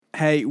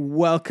Hey,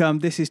 welcome.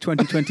 This is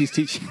 2020's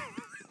teaching.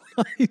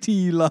 Why do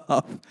you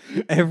laugh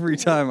every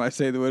time I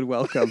say the word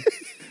welcome?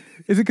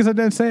 Is it because I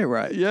don't say it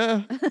right?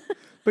 Yeah.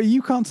 But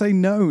you can't say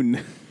known.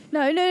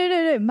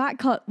 No. Matt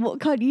can't. What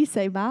can't you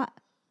say, Matt?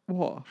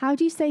 What? How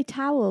do you say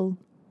towel?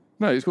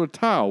 No, it's called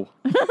towel.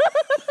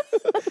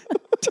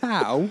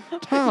 Towel?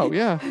 Towel,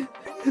 yeah.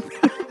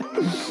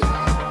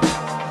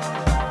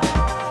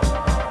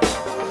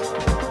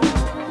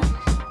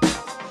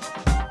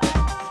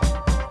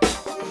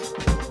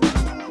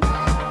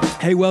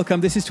 Hey, welcome.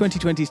 This is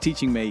 2020's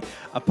Teaching Me,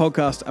 a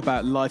podcast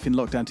about life in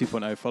lockdown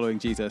 2.0 following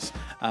Jesus.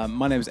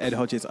 My name is Ed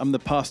Hodges. I'm the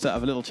pastor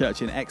of a little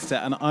church in Exeter,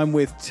 and I'm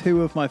with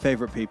two of my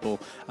favourite people,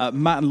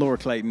 Matt and Laura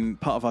Clayton,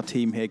 part of our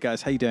team here.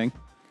 Guys, how you doing?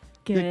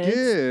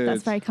 Good.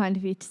 That's very kind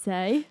of you to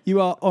say.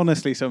 You are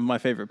honestly some of my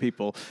favourite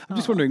people. I'm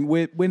just wondering,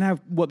 we're now,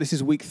 this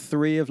is week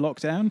 3 of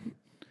lockdown?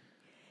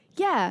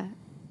 Yeah.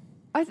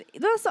 I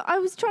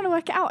was trying to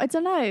work it out. I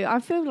don't know.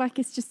 I feel like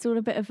it's just all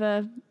a bit of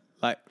a...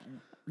 Like...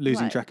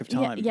 losing track of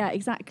time. Yeah,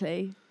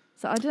 exactly.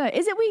 So I don't know.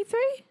 Is it week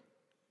 3?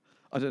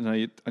 I don't know.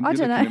 I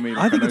don't know. At me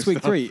like I think it's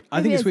week 3.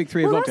 I think it's week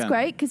 3 of lockdown. Well, that's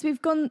great because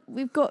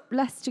we've got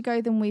less to go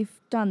than we've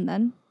done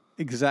then.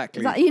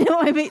 Exactly. You know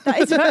what I mean? That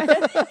is right.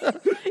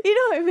 You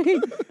know what I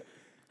mean?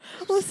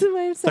 What's the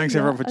way of saying Thanks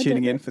everyone for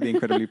tuning in for the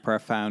incredibly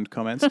profound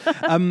comments.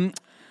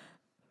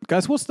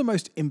 Guys, what's the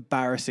most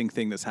embarrassing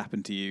thing that's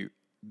happened to you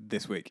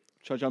this week?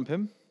 Shall I jump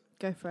in?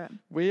 Go for it.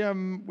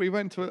 We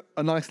went to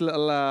a nice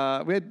little...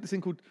 we had this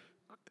thing called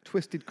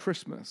Twisted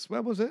Christmas.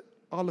 Where was it?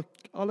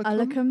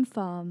 Alecum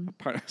Farm.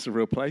 Apparently it's a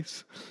real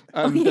place.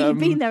 And, you've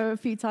been there a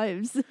few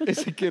times.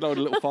 It's a good old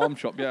little farm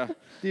shop, yeah.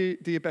 Do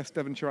your best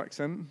Devonshire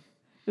accent.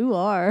 Ooh,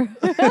 are.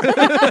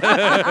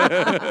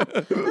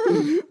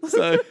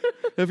 So,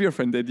 if you're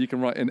offended, you can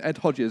write in Ed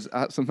Hodges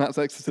at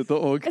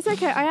somemat'sexeter.org. It's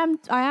okay. I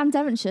am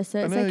Devonshire,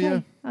 so it's okay.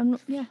 Yeah. I'm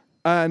not, yeah.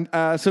 And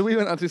so we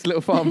went out to this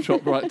little farm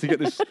shop, right, to get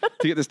this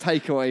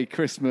takeaway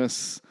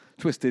Christmas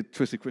twisted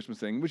Christmas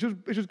thing, which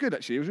was good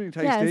actually. It was really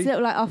tasty. Yeah, it's a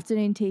little like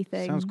afternoon tea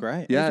thing. Sounds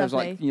great. Yeah, it was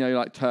lovely. like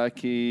like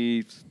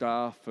turkey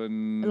stuff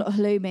and a lot of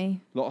halloumi,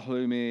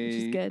 which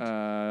is good.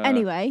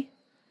 Anyway,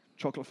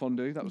 chocolate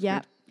fondue, that was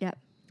good. Yeah.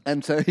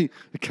 And so we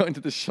got into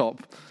the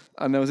shop,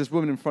 and there was this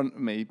woman in front of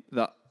me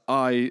that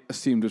I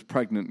assumed was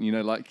pregnant. You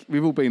know, like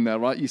we've all been there,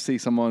 right? You see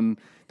someone,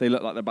 they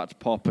look like they're about to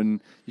pop,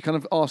 and you kind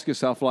of ask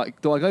yourself,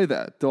 like, do I go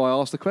there? Do I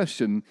ask the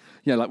question?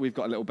 You know, like we've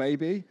got a little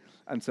baby.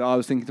 And so I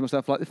was thinking to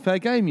myself, like, fair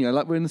game, you know,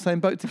 like we're in the same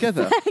boat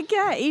together. Fair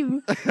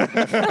game.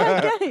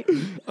 Fair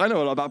game. I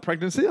know a lot about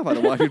pregnancy. I've had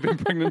a wife who's been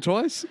pregnant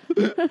twice.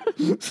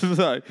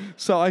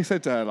 So I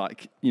said to her,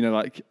 like, you know,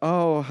 like,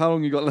 oh, how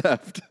long you got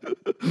left?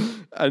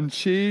 And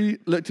she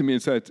looked at me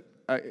and said,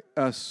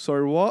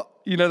 sorry, what?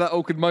 You know, that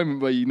awkward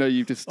moment where you know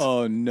you've just...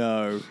 Oh,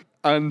 no.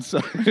 And so,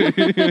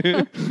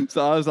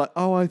 so I was like,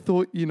 oh, I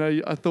thought you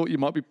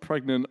might be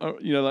pregnant.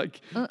 You know,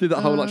 like, did that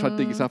whole, like, try to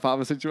dig yourself out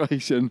of a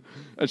situation.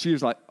 And she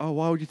was like, oh,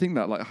 why would you think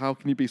that? Like, how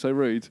can you be so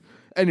rude?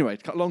 Anyway,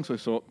 to cut long story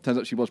short, turns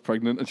out she was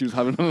pregnant and she was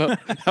having a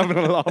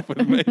laugh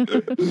with me.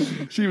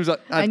 She was like...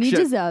 And you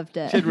deserved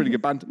it. She had really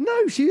good banter.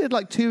 No, she had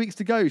like 2 weeks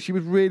to go. She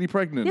was really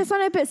pregnant. Yes, I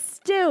know, but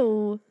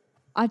still,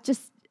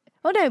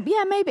 Oh, no,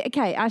 yeah, maybe.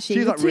 Okay, actually. She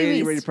was like 2 really,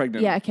 weeks. really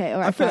pregnant. Yeah, okay,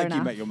 all right, I feel fair like enough.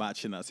 you met your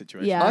match in that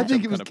situation. Yeah. I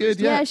think it was good,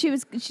 yeah. She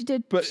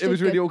did. But she it was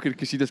did really good. awkward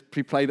because she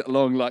played it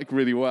along like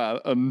really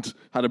well and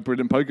had a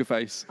brilliant poker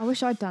face. I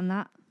wish I'd done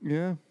that.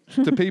 Yeah.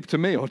 To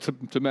me or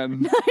to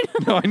men?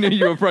 No, I knew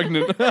you were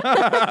pregnant.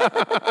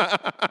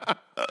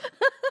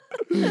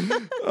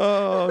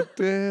 Oh,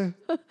 dear.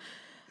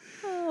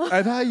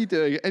 And how are you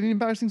doing? Any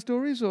embarrassing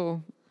stories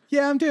or?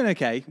 Yeah, I'm doing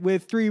okay. We're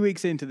 3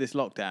 weeks into this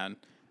lockdown.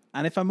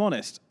 And if I'm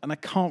honest, and I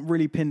can't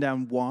really pin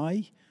down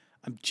why,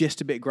 I'm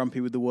just a bit grumpy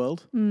with the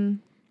world. Mm.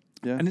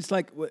 Yeah. And it's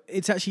like,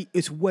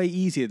 it's way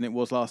easier than it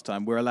was last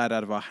time. We're allowed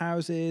out of our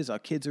houses. Our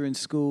kids are in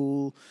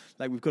school.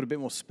 Like, we've got a bit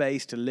more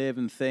space to live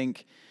and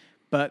think.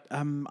 But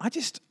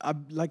it's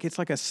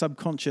like a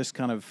subconscious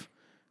kind of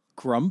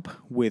grump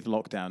with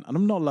lockdown. And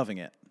I'm not loving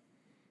it.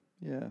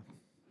 Yeah.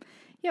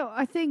 Yeah,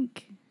 I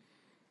think,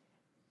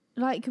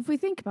 like, if we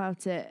think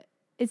about it,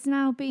 it's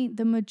now been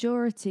the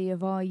majority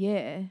of our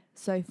year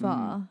so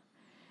far.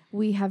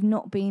 We have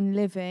not been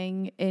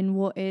living in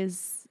what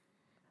is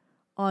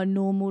our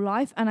normal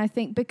life. And I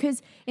think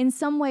because in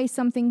some ways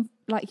something,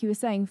 like you were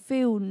saying,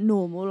 feel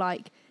normal,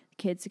 like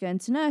kids are going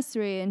to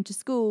nursery and to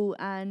school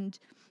and,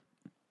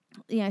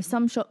 you know,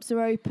 some shops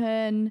are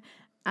open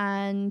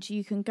and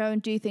you can go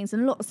and do things.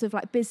 And lots of,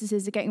 like,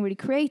 businesses are getting really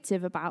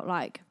creative about,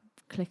 like,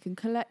 click and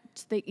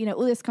collect,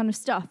 all this kind of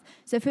stuff.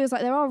 So it feels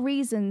like there are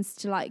reasons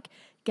to, like,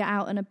 get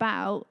out and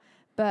about,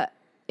 but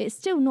it's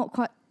still not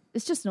quite,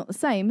 it's just not the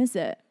same, is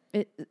it?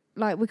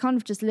 Like, we're kind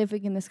of just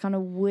living in this kind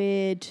of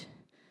weirdness.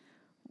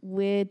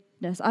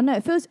 I know,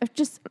 it feels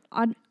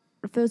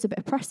a bit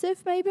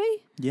oppressive, maybe.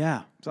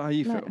 Yeah. Is that how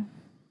you feel?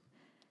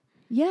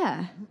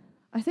 Yeah,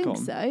 I think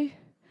so.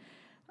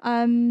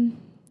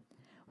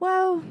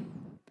 Well,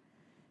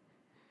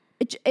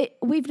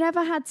 we've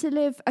never had to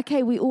live.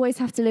 Okay, we always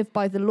have to live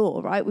by the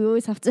law, right? We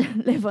always have to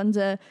live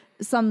under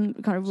some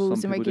kind of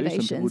rules and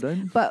regulations.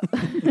 But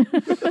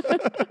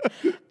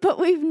but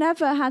we've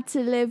never had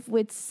to live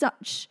with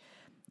such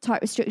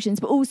tight restrictions,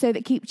 but also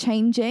that keep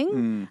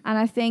changing. And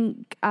I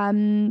think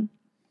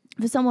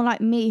for someone like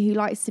me who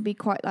likes to be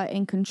quite like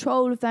in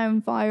control of their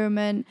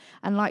environment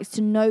and likes to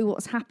know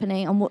what's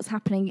happening and what's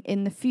happening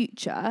in the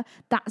future,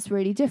 that's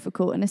really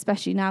difficult. And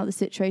especially now the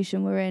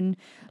situation we're in,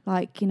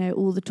 like, you know,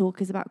 all the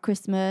talk is about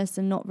Christmas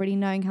and not really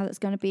knowing how that's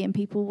going to be, and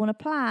people want to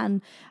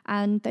plan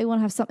and they want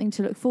to have something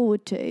to look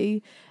forward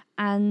to.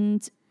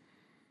 And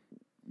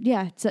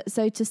yeah,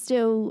 so to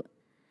still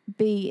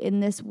be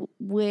in this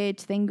weird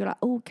thing, you're like,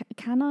 oh,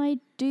 can I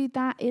do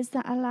that? Is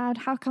that allowed?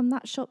 How come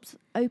that shop's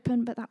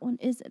open but that one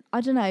isn't?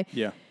 I don't know.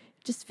 Yeah,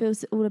 just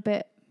feels all a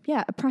bit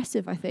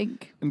oppressive, I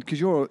think. And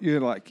because you're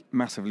like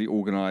massively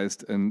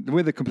organised, and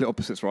we're the complete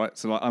opposites, right?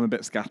 So like I'm a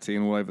bit scatty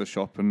and all over the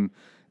shop, and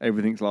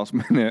everything's last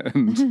minute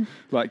and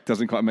like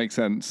doesn't quite make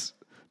sense.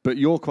 But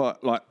you're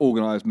quite like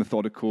organised,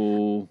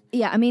 methodical.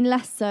 Yeah, I mean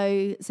less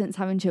so since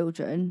having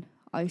children.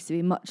 I used to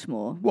be much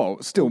more. Well,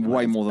 still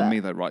way more than me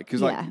though, right? Because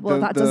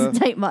that doesn't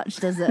take much,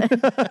 does it?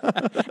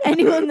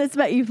 Anyone that's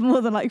met you for more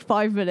than like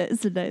 5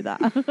 minutes to know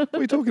that. What are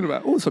you talking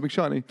about? Oh, something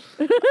shiny.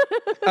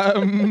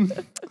 I've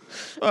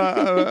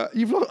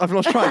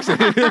lost track.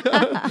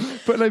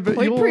 But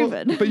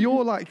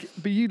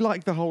you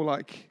like the whole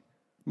like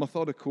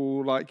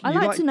methodical, like I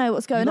like to know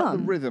what's going on.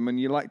 The rhythm, and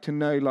you like to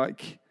know,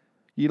 like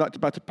you like to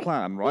better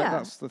plan, right? Yeah,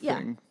 that's the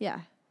thing.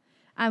 Yeah,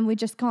 and we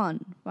just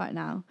can't right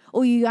now,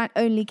 or you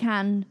only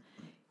can.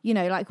 You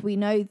know, like we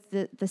know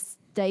the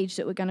stage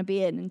that we're going to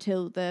be in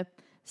until the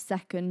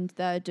 2nd,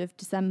 3rd of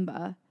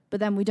December, but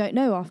then we don't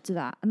know after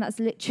that. And that's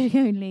literally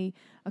only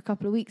a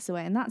couple of weeks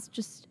away. And that's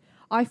just,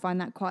 I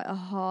find that quite a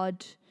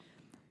hard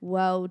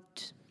world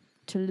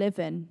to live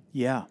in.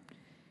 Yeah.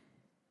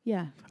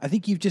 Yeah. I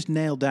think you've just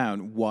nailed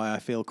down why I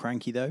feel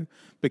cranky though,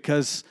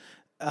 because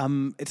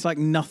it's like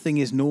nothing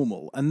is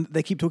normal. And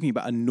they keep talking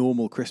about a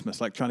normal Christmas,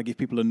 like trying to give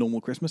people a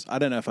normal Christmas. I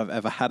don't know if I've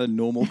ever had a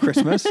normal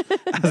Christmas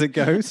as it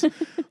goes,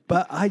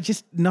 but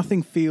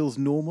nothing feels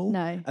normal.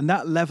 No. And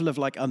that level of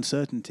like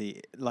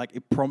uncertainty, like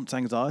it prompts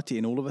anxiety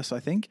in all of us, I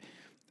think.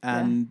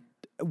 And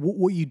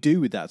what you do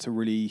with that's a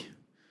really,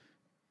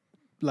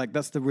 like,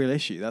 that's the real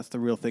issue. That's the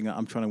real thing that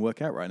I'm trying to work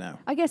out right now.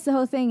 I guess the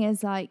whole thing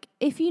is like,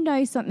 if you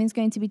know something's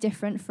going to be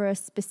different for a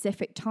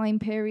specific time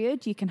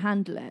period, you can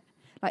handle it.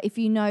 Like if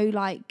you know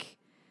like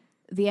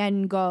the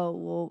end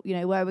goal or, you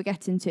know, where we're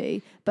getting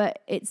to,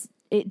 but it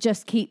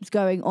just keeps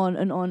going on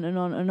and on and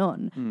on and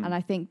on. And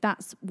I think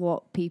that's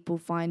what people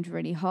find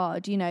really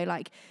hard. You know,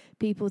 like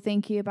people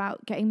thinking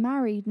about getting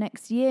married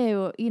next year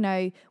or, you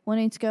know,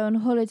 wanting to go on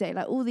holiday,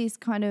 like all these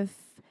kind of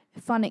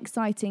fun,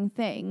 exciting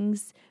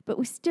things, but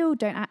we still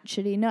don't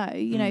actually know,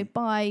 you know,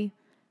 by,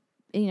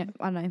 you know,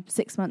 I don't know,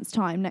 6 months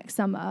time next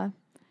summer,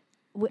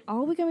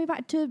 are we going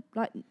back to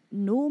like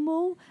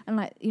normal? And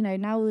like, you know,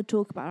 now we'll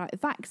talk about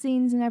like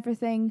vaccines and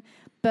everything,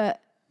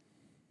 but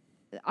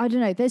I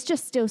don't know, there's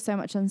just still so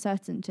much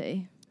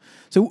uncertainty.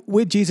 So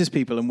we're Jesus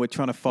people and we're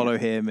trying to follow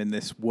him in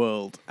this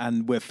world,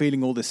 and we're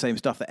feeling all the same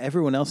stuff that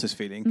everyone else is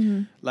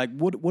feeling. Like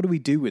what do we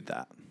do with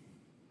that?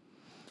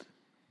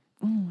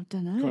 Oh, I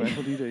don't know.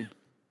 What do you do?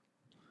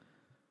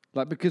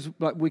 Like, because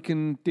like we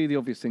can do the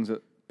obvious things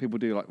that people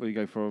do, like where you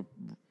go for,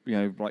 you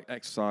know, like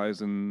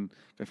exercise and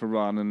go for a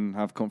run and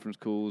have conference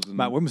calls. And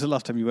Matt, when was the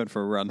last time you went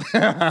for a run?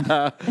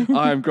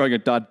 I am growing a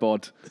dad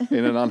bod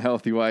in an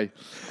unhealthy way.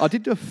 I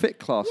did do a fit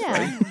class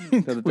though,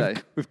 the other day.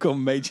 We've gone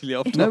majorly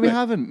off topic. No, we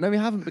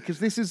haven't, because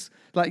this is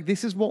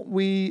what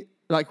we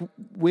like.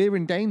 We're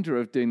in danger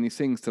of doing these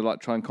things to like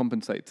try and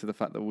compensate to the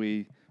fact that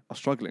we are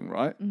struggling,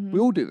 right?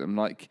 We all do them.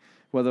 Like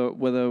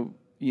whether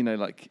you know,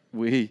 like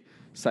we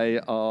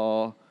say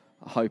our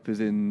hope is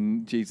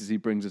in Jesus, he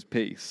brings us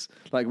peace.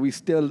 Like we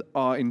still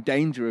are in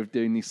danger of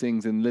doing these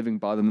things and living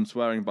by them and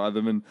swearing by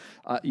them. And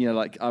you know,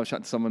 like I was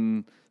chatting to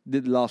someone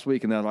last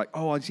week, and they're like,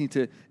 "Oh, I just need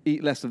to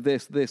eat less of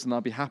this, and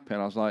I'll be happy."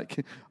 And I was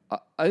like,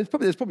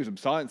 "There's probably some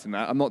science in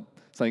that." I'm not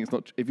saying it's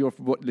not. If you're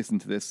listening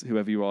to this,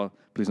 whoever you are,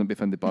 please don't be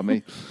offended by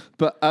me.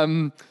 But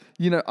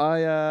you know,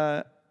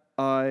 I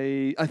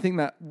think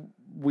that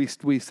we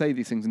say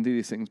these things and do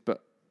these things,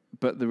 but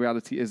the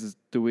reality is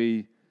do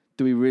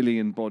we really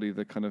embody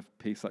the kind of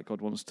peace that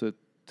God wants to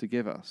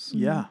give us?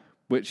 Yeah.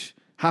 Which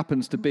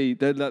happens to be,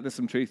 there's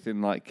some truth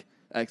in like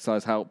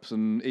exercise helps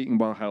and eating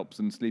well helps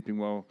and sleeping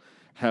well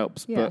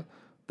helps. Yeah.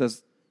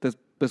 But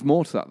there's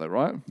more to that though,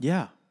 right?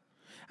 Yeah.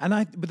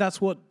 But that's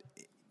what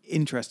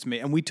interests me.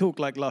 And we talked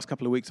like last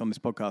couple of weeks on this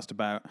podcast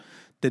about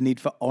the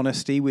need for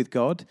honesty with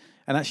God.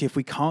 And actually, if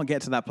we can't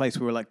get to that place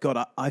where we're like,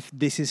 God,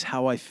 this is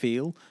how I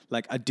feel.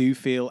 Like I do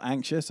feel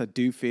anxious. I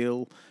do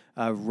feel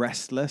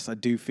restless. I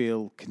do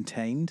feel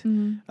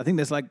contained. I think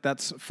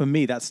that's for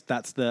me, that's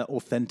the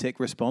authentic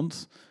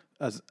response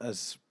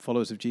as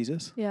followers of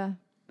Jesus. Yeah.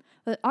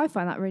 But I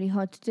find that really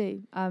hard to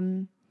do.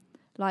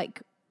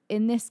 Like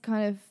in this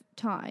kind of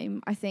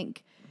time, I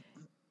think,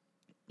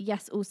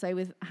 yes, also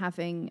with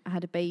having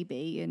had a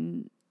baby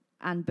and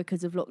and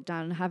because of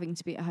lockdown and having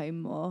to be at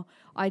home more,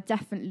 I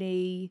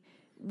definitely,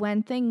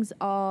 when things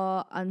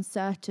are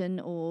uncertain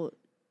or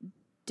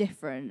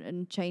different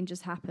and change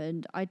has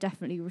happened, I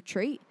definitely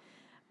retreat.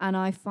 And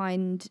I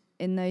find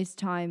in those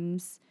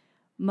times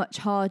much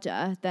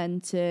harder than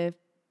to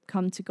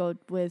come to God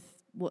with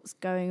what's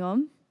going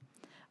on.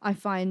 I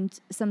find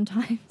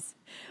sometimes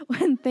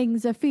when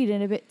things are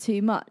feeling a bit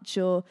too much,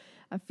 or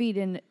I'm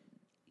feeling,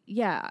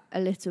 a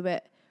little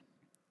bit,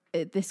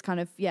 this kind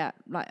of,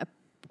 like a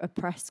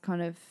oppressed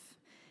kind of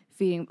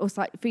feeling, or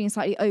feeling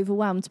slightly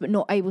overwhelmed, but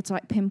not able to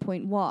like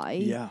pinpoint why.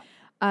 Yeah.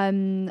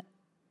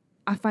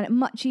 I find it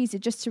much easier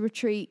just to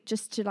retreat,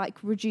 just to like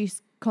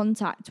reduce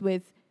contact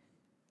with,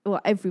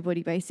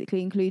 everybody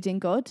basically, including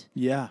God.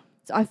 Yeah.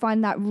 So I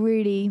find that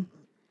really,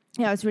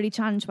 I was really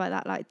challenged by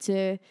that, like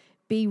to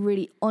be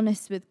really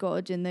honest with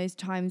God in those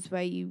times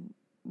where you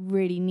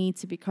really need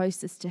to be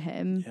closest to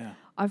Him. Yeah.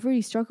 I've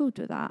really struggled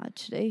with that,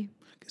 actually.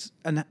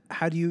 And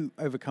how do you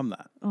overcome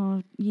that?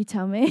 Oh, you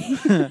tell me.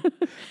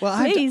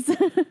 Well, Please.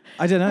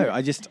 I don't know.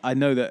 I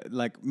know that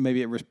like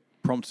maybe it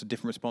prompts a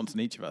different response in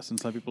each of us. And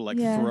some people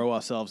throw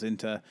ourselves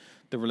into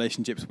the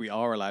relationships we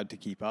are allowed to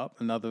keep up,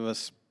 and other of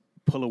us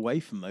pull away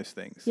from those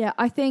things. Yeah,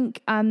 I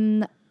think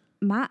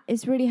Matt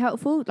is really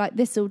helpful. Like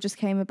this all just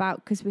came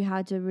about because we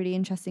had a really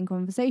interesting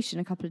conversation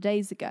a couple of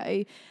days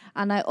ago.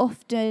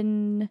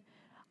 And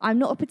I'm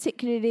not a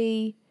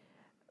particularly,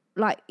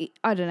 like,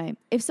 I don't know,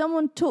 if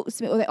someone talks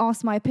to me or they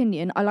ask my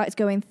opinion, I like to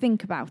go and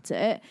think about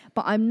it,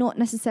 but I'm not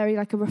necessarily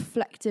like a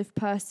reflective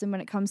person when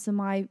it comes to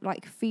my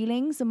like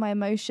feelings and my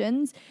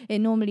emotions. It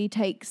normally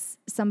takes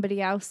somebody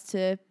else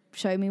to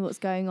show me what's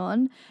going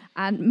on.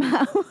 And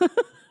Matt,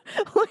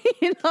 what are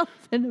you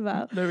laughing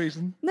about? No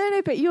reason.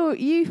 No, but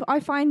I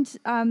find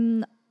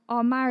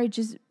our marriage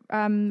is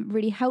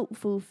really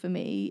helpful for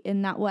me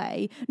in that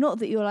way. Not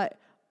that you're like,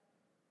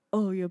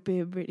 oh, you're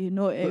being really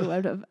naughty or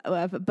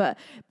whatever.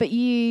 But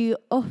you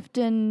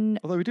often...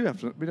 Although we do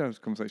have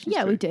conversations.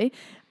 Yeah, too. we do.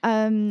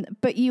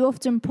 But you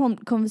often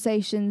prompt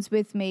conversations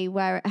with me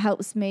where it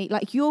helps me.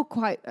 Like you're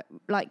quite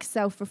like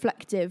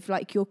self-reflective.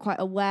 Like you're quite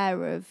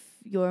aware of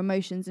your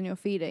emotions and your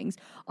feelings.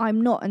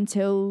 I'm not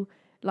until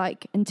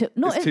not.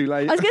 It's too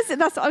late. I was going to say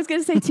that's what I was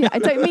going to say too. I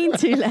don't mean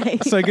too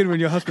late. So good when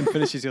your husband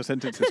finishes your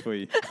sentences for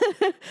you.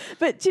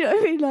 But do you know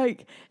what I mean?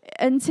 Like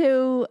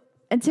until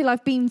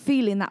I've been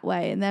feeling that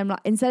way, and then like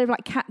instead of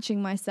like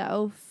catching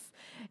myself,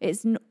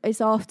 it's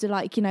after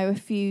like, you know, a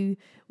few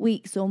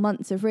weeks or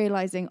months of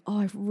realizing,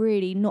 I've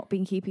really not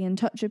been keeping in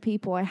touch with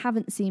people. I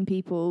haven't seen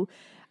people,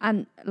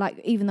 and like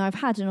even though I've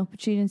had an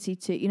opportunity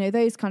to, you know,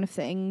 those kind of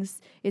things.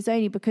 It's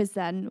only because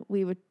then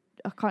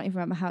I can't even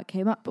remember how it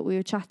came up, but we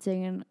were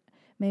chatting and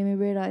made me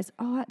realize,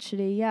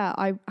 actually,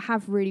 I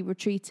have really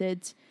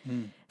retreated.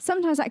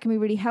 Sometimes that can be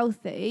really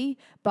healthy,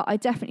 but I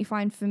definitely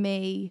find for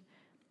me,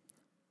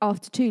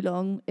 after too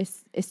long,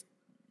 it's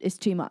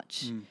too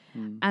much.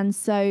 And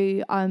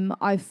so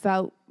I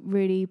felt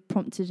really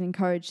prompted and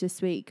encouraged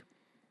this week.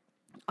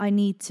 I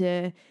need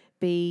to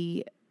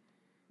be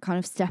kind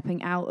of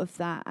stepping out of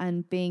that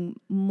and being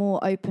more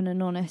open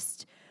and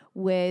honest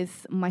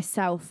with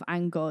myself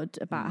and God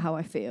about how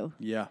I feel.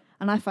 Yeah.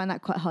 And I find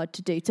that quite hard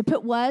to do. To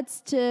put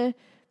words to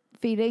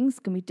feelings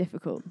can be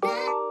difficult.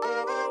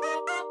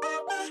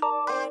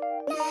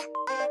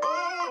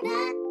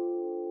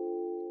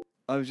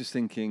 I was just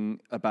thinking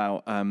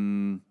about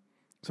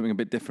something a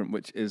bit different,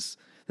 which is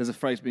there's a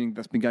phrase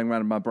that's been going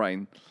around in my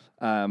brain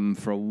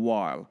for a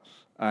while,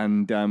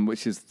 and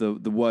which is the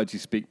words you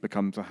speak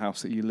becomes a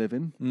house that you live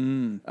in.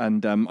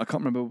 And I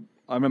can't remember.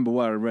 I remember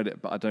where I read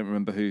it, but I don't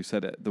remember who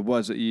said it. The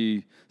words that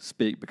you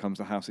speak becomes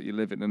the house that you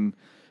live in. And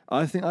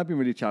I think I've been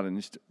really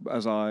challenged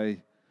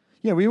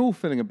we're all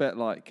feeling a bit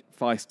like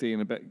feisty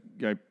and a bit,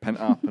 you know, pent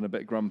up and a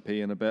bit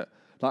grumpy and a bit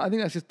like, I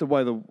think that's just the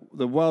way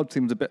the world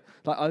seems a bit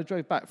like. I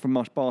drove back from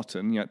Marsh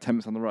Barton, 10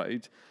 minutes on the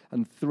road,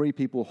 and 3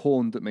 people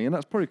horned at me, and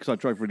that's probably because I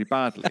drove really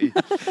badly.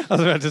 I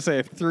was about to say,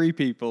 if 3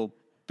 people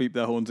beep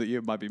their horns at you,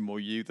 it might be more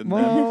you than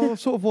them. Well,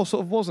 sort of was,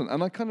 sort of wasn't.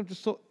 And I kind of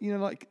just thought,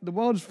 like the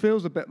world just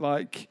feels a bit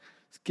like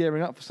it's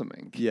gearing up for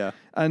something. Yeah.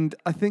 And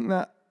I think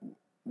that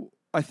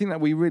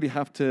we really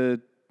have to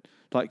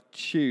like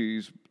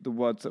choose the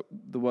words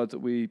that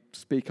we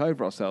speak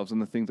over ourselves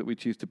and the things that we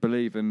choose to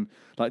believe. And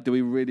like, do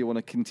we really want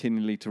to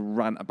continually to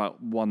rant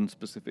about one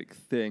specific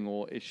thing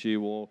or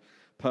issue or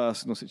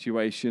person or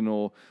situation,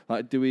 or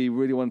like, do we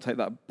really want to take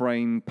that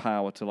brain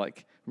power to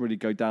like really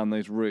go down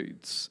those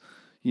routes,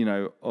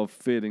 of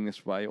feeling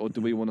this way, or do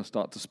we want to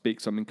start to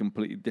speak something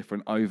completely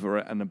different over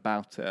it and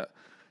about it?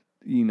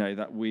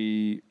 That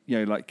we,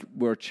 like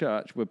we're a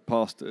church, we're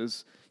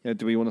pastors.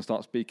 Do we want to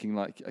start speaking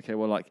like, okay,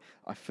 well, like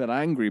I feel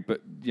angry,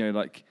 but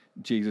like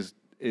Jesus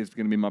is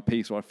going to be my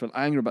peace, or I feel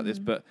angry about this,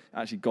 but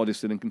actually God is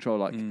still in control.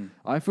 Like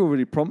I feel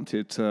really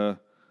prompted to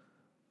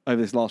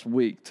over this last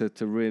week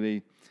to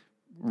really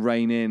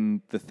rein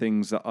in the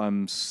things that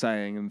I'm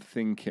saying and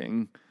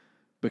thinking,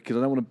 because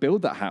I don't want to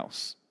build that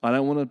house. I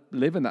don't want to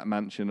live in that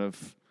mansion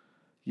of,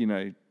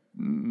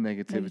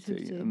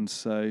 negativity. And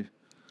so,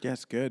 yeah,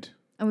 it's good.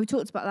 And we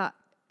talked about that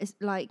it's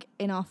like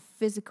in our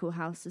physical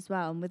house as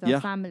well, and with our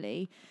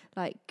family.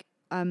 Like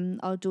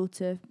our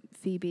daughter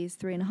Phoebe is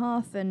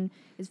 3.5 and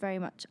is very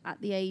much at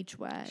the age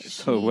where she's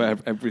so aware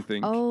of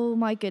everything. Oh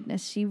my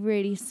goodness, she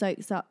really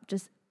soaks up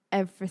just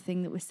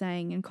everything that we're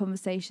saying in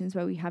conversations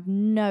where we have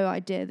no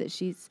idea that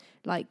she's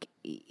like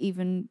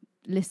even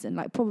listened.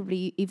 Like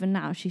probably even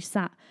now she's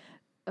sat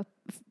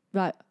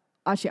like.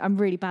 Actually, I'm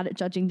really bad at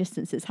judging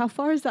distances. How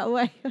far is that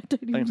away? I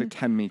don't even know. It's like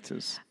 10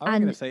 meters.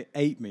 I'm going to say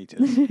 8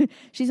 meters.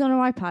 She's on her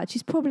iPad.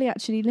 She's probably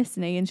actually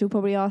listening, and she'll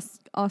probably ask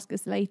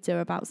us later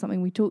about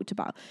something we talked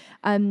about.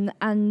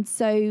 And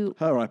so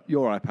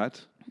your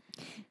iPad.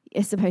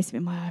 It's supposed to be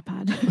my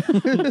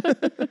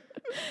iPad.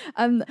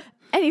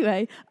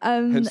 Anyway.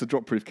 Hence the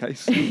drop-proof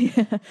case.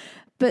 Yeah.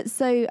 But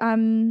so,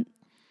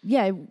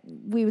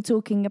 we were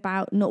talking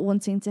about not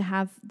wanting to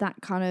have that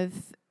kind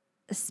of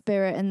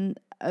spirit and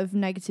of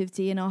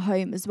negativity in our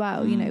home as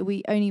well. You know,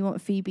 we only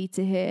want Phoebe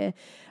to hear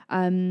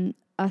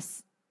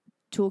us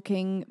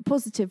talking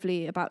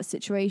positively about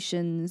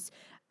situations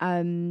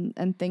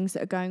and things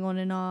that are going on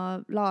in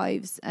our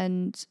lives.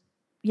 And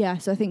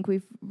so I think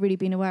we've really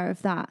been aware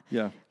of that.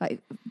 Yeah.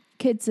 Like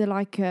kids are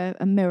like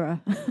a mirror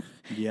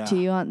to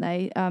you, aren't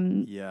they?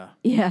 Yeah,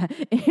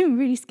 in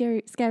really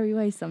scary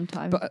ways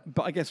sometimes.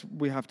 But I guess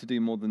we have to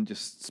do more than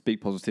just speak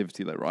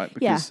positivity though, right?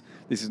 Because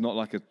this is not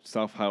like a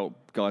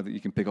self-help guide that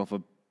you can pick off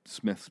a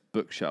Smith's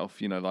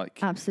bookshelf, you know, like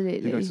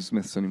absolutely. Who goes to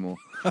Smith's anymore?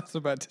 I was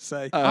about to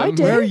say, I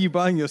do. Where are you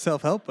buying your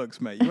self-help books,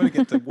 mate? You want to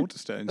get to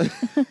Waterstones.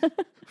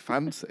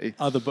 Fancy.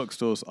 Other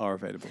bookstores are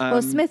available.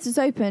 Well, Smith's was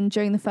open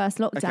during the first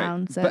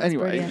lockdown, okay. so but it's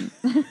anyway,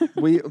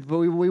 brilliant.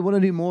 we want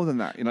to do more than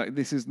that. You know,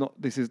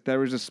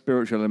 there is a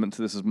spiritual element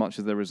to this as much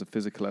as there is a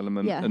physical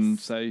element, yes.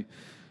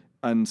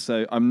 And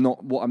so I'm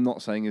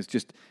not saying is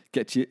just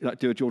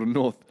do a Jordan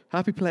North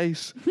happy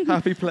place,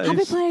 happy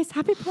place,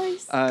 happy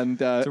place. And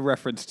it's a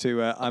reference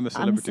to I'm a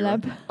celebrity. I'm a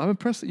celeb. I'm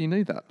impressed that you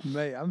knew that,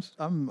 mate.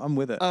 I'm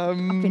with it. I've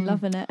been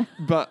loving it.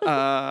 But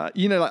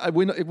you know, like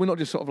we're not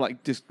just sort of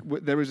like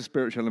there is a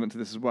spiritual element to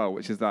this as well,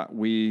 which is that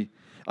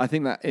I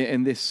think that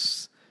in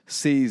this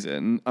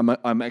season,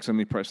 I'm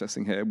extremely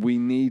processing here. We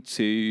need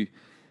to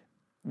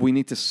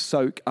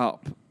soak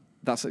up.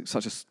 That's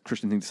such a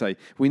Christian thing to say.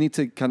 We need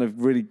to kind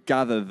of really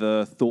gather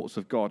the thoughts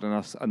of God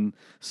and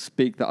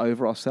speak that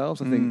over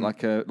ourselves. I think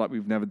like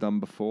we've never done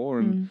before,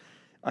 and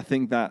I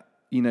think that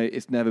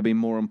it's never been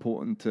more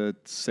important to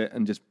sit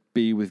and just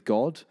be with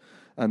God.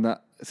 And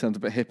that sounds a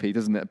bit hippie,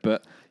 doesn't it?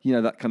 But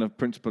that kind of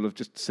principle of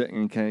just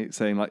sitting and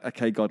saying like,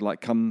 okay, God,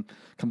 like come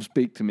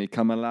speak to me,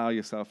 come allow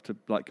yourself to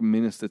like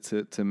minister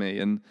to me,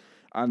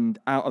 and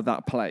out of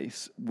that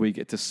place we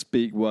get to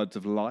speak words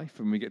of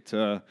life, and we get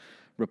to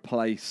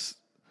replace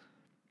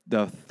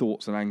the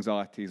thoughts and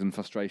anxieties and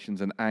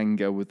frustrations and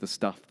anger with the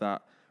stuff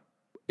that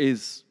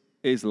is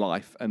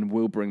life and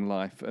will bring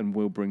life and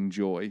will bring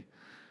joy.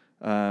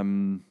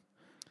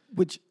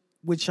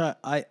 Which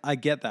I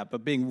get that,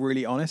 but being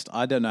really honest,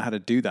 I don't know how to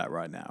do that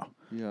right now.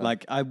 Yeah.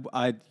 Like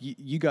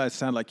you guys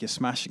sound like you're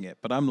smashing it,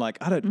 but I'm like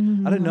I don't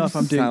know if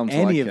I'm doing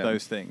any of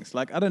those things.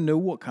 Like I don't know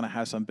what kind of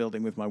house I'm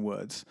building with my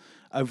words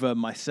over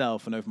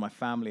myself and over my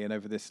family and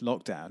over this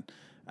lockdown.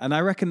 And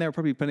I reckon there are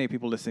probably plenty of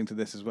people listening to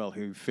this as well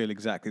who feel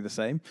exactly the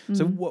same.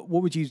 So what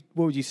would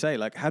you say?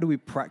 Like, how do we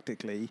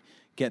practically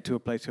get to a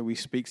place where we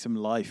speak some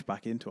life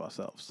back into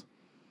ourselves?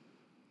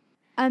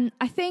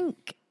 I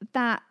think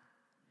that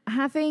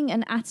having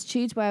an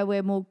attitude where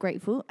we're more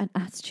grateful, an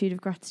attitude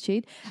of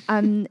gratitude,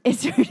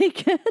 is really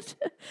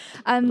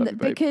good.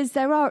 Because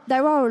there are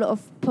a lot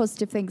of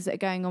positive things that are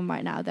going on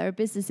right now. There are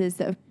businesses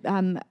that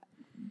have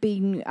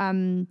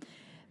been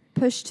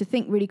pushed to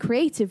think really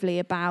creatively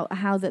about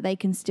how that they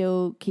can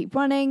still keep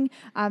running.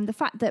 The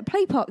fact that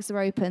play parks are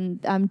open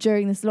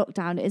during this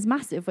lockdown is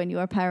massive when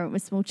you're a parent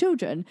with small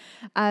children.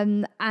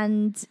 And,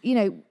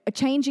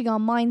 changing our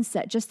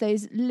mindset, just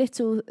those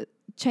little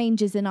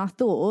changes in our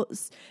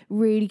thoughts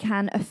really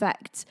can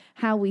affect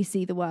how we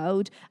see the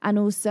world, and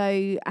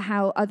also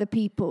how other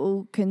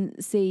people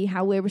can see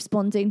how we're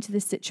responding to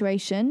this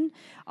situation.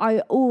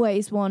 I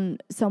always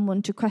want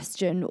someone to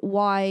question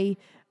why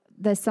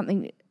there's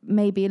something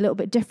maybe a little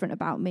bit different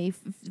about me,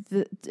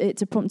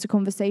 to prompt a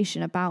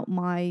conversation about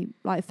my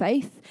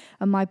faith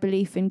and my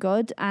belief in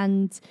God.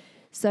 And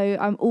so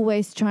I'm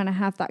always trying to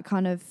have that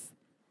kind of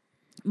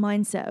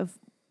mindset of,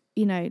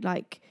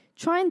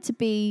 trying to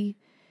be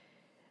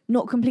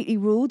not completely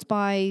ruled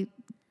by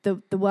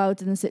the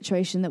world and the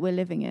situation that we're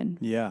living in.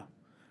 Yeah.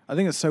 I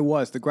think it's so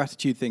wise. The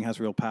gratitude thing has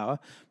real power,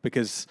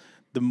 because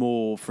the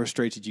more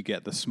frustrated you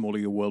get, the smaller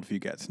your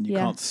worldview gets, and you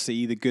can't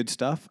see the good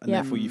stuff, and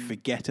therefore you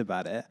forget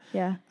about it.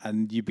 Yeah.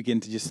 And you begin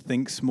to just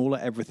think smaller.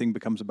 Everything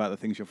becomes about the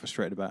things you're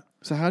frustrated about.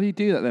 So how do you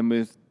do that then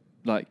with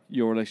like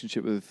your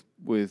relationship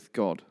with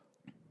God?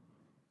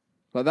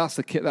 Like that's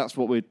the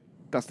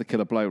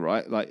killer blow,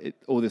 right? Like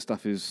all this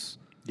stuff is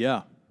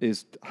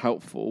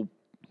helpful,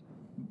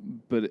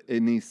 but we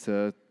need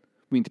to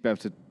be able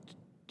to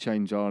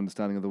change our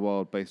understanding of the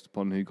world based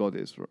upon who God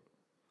is.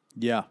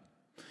 Yeah.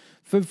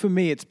 For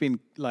me, it's been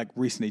like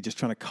recently just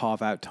trying to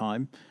carve out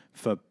time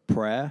for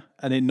prayer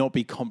and it not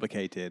be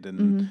complicated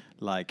and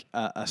like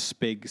a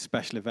big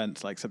special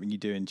event like something you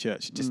do in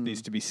church. It just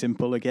needs to be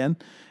simple again.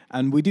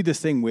 And we do this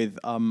thing with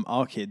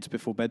our kids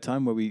before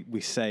bedtime where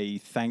we say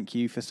thank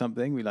you for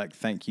something. We like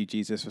thank you,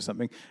 Jesus, for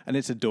something. And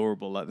it's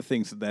adorable. Like the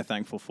things that they're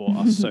thankful for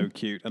are so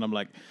cute. And I'm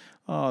like,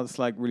 oh, it's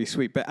like really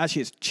sweet. But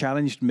actually it's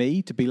challenged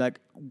me to be like,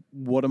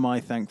 what am I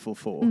thankful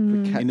for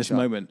in this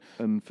moment?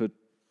 And for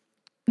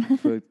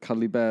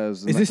cuddly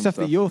bears. And is this stuff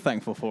that you're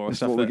thankful for? Or That's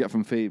stuff what that we get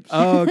from Phoebes.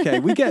 Oh, okay.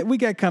 we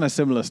get kind of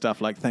similar stuff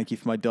like thank you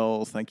for my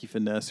dolls, thank you for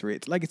nursery.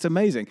 It's like it's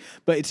amazing,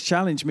 but it's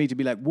challenged me to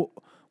be like,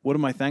 what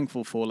am I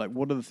thankful for? Like,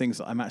 what are the things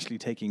that I'm actually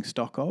taking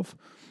stock of?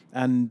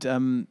 And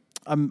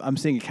I'm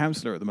seeing a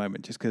counsellor at the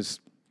moment just because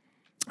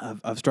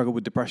I've struggled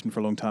with depression for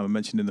a long time. I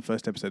mentioned in the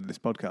first episode of this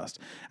podcast,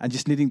 and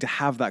just needing to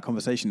have that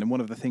conversation. And one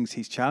of the things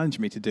he's challenged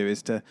me to do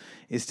is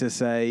to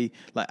say,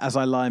 like, as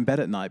I lie in bed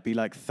at night, be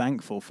like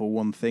thankful for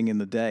one thing in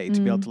the day, to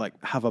be able to like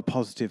have a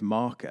positive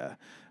marker,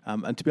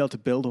 and to be able to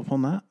build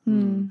upon that,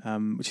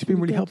 which has been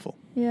really helpful.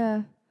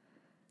 Yeah.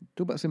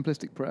 Talk about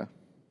simplistic prayer.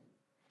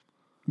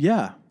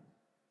 Yeah.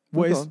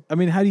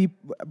 How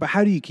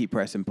do you keep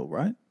prayer simple,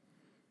 right?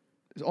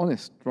 It's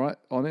honest, right?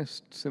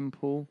 Honest,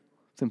 simple.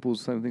 Simple's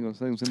the same thing or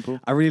same simple.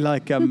 I really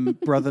like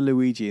Brother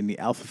Luigi in the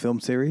Alpha film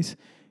series.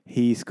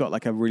 He's got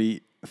like a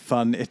really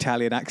fun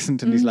Italian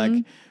accent and he's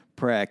like,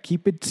 prayer,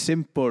 keep it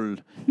simple,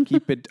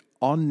 keep it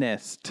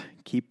honest,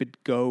 keep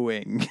it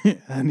going.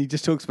 And he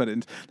just talks about it.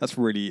 And that's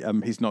really,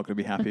 he's not going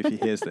to be happy if he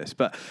hears this.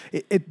 But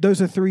those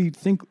are three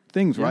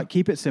things, right?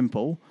 Keep it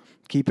simple,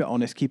 keep it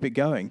honest, keep it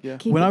going. Yeah.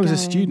 When I was a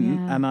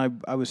student and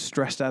I was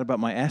stressed out about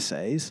my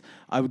essays,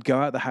 I would go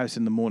out the house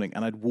in the morning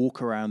and I'd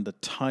walk around the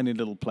tiny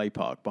little play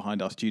park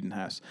behind our student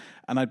house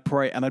and I'd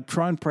pray and I'd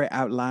try and pray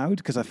out loud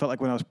because I felt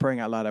like when I was praying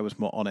out loud, I was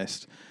more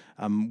honest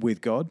with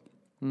God.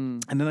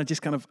 And then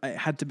it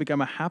had to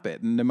become a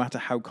habit. And no matter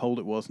how cold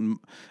it was and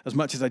as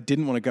much as I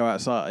didn't want to go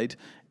outside,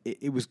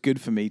 it was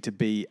good for me to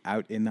be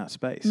out in that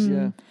space.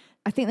 Yeah.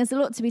 I think there's a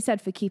lot to be said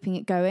for keeping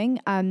it going,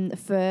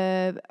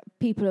 for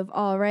people of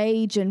our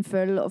age and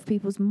for a lot of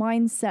people's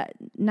mindset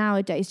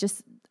nowadays,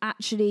 just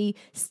actually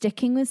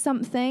sticking with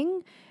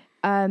something.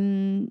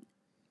 I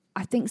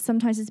think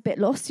sometimes it's a bit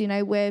lost,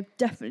 we're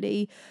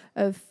definitely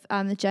of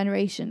the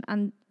generation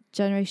and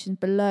generations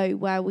below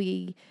where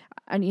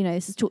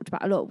this is talked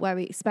about a lot, where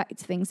we expect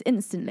things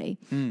instantly.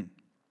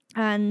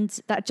 And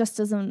that just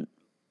doesn't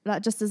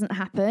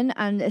happen,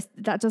 and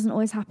that doesn't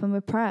always happen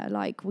with prayer.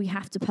 Like, we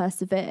have to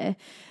persevere,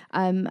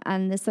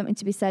 and there's something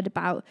to be said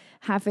about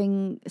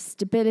having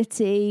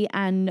stability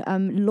and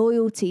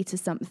loyalty to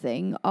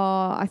something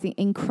are, I think,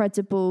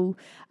 incredible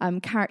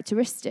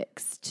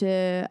characteristics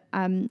to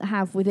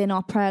have within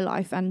our prayer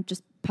life and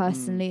just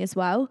personally as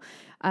well.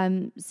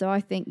 So I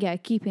think,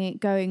 keeping it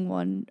going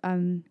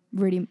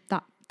really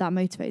that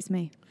motivates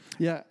me.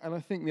 Yeah, and I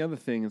think the other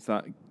thing is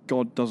that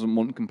God doesn't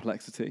want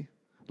complexity.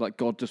 Like,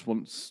 God just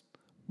wants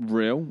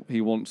real.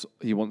 He wants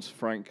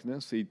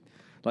frankness. He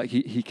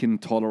can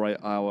tolerate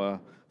our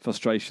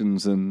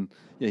frustrations and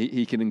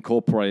he can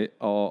incorporate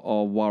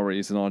our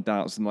worries and our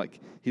doubts, and like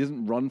he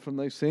doesn't run from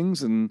those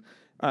things. And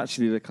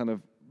actually,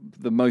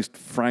 the most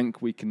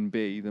frank we can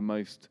be, the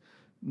most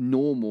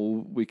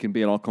normal we can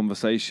be in our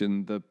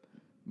conversation,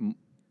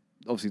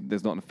 obviously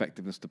there's not an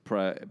effectiveness to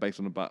prayer based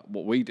on about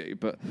what we do,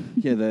 but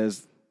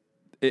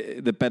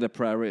the better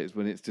prayer is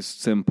when it's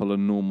just simple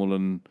and normal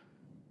and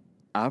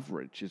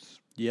average.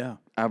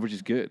 Average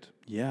is good.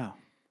 Yeah.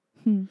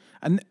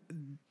 And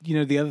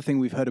the other thing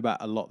we've heard about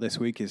a lot this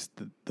week is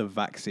the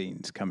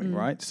vaccines coming,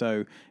 right?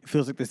 So it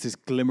feels like there's this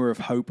glimmer of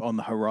hope on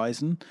the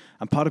horizon,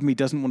 and part of me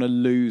doesn't want to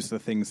lose the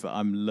things that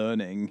I'm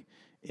learning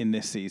in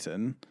this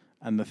season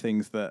and the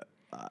things that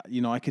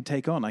I could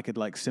take on. I could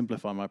like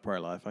simplify my prayer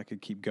life. I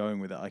could keep going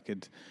with it. I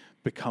could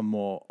become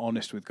more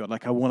honest with God.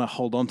 Like, I want to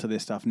hold on to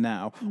this stuff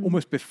now,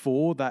 almost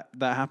before that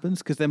happens,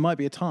 because there might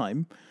be a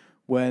time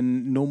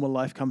when normal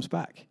life comes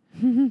back.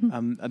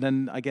 And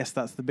then I guess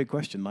that's the big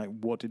question. Like,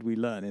 what did we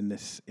learn in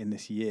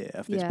this year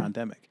of this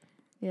pandemic?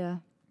 Yeah.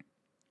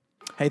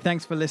 Hey,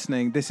 thanks for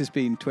listening. This has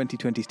been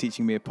 2020's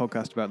Teaching Me, a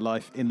podcast about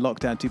life in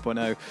lockdown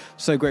 2.0.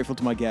 So grateful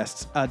to my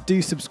guests.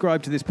 Do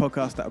subscribe to this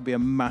podcast. That would be a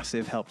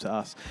massive help to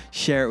us.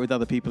 Share it with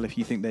other people if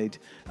you think they'd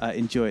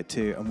enjoy it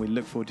too. And we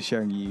look forward to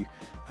sharing you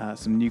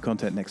some new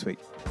content next week.